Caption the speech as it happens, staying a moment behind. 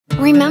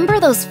Remember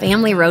those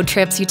family road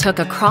trips you took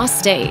across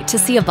state to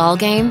see a ball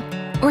game?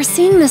 Or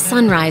seeing the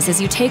sunrise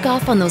as you take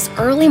off on those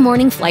early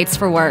morning flights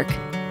for work?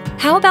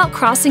 How about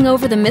crossing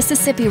over the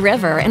Mississippi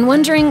River and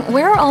wondering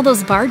where are all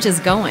those barges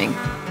going?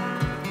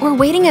 Or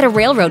waiting at a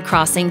railroad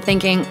crossing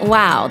thinking,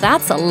 wow,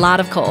 that's a lot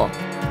of coal.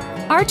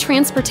 Our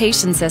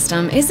transportation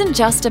system isn't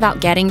just about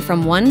getting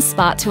from one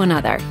spot to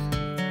another.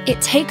 It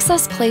takes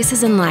us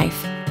places in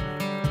life.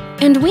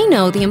 And we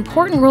know the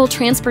important role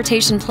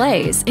transportation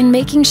plays in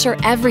making sure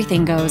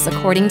everything goes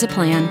according to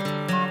plan,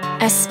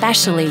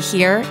 especially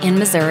here in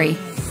Missouri.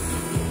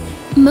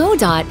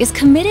 MoDOT is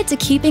committed to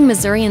keeping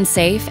Missourians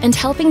safe and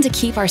helping to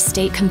keep our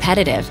state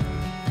competitive.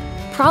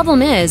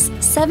 Problem is,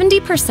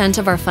 70%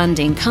 of our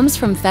funding comes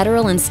from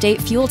federal and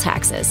state fuel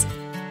taxes.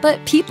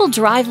 But people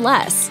drive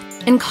less,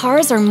 and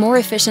cars are more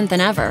efficient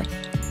than ever.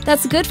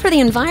 That's good for the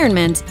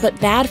environment, but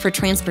bad for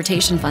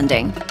transportation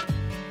funding.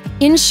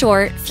 In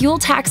short, fuel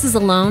taxes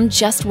alone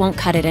just won't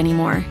cut it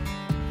anymore.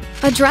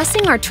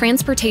 Addressing our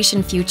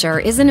transportation future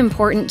isn't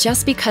important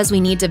just because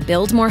we need to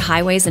build more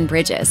highways and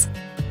bridges.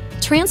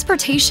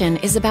 Transportation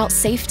is about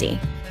safety.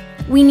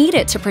 We need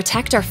it to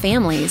protect our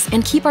families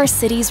and keep our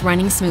cities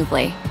running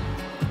smoothly.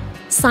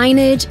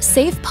 Signage,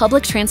 safe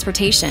public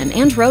transportation,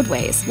 and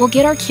roadways will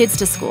get our kids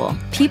to school,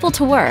 people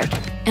to work,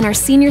 and our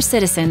senior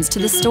citizens to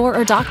the store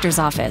or doctor's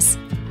office.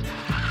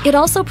 It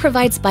also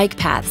provides bike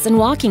paths and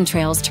walking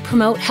trails to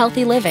promote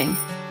healthy living.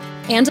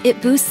 And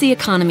it boosts the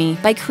economy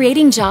by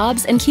creating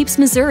jobs and keeps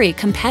Missouri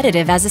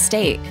competitive as a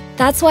state.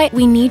 That's why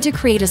we need to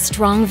create a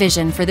strong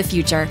vision for the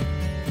future.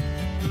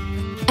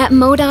 At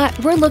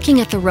MoDOT, we're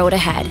looking at the road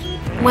ahead.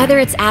 Whether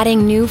it's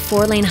adding new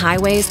 4-lane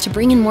highways to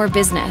bring in more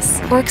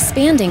business or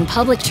expanding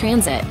public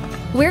transit,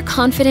 we're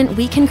confident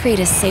we can create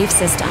a safe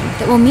system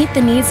that will meet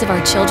the needs of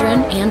our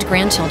children and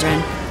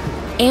grandchildren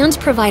and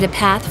provide a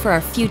path for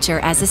our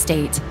future as a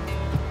state.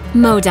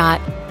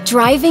 MoDOT,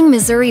 driving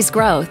Missouri's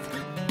growth,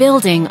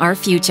 building our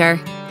future.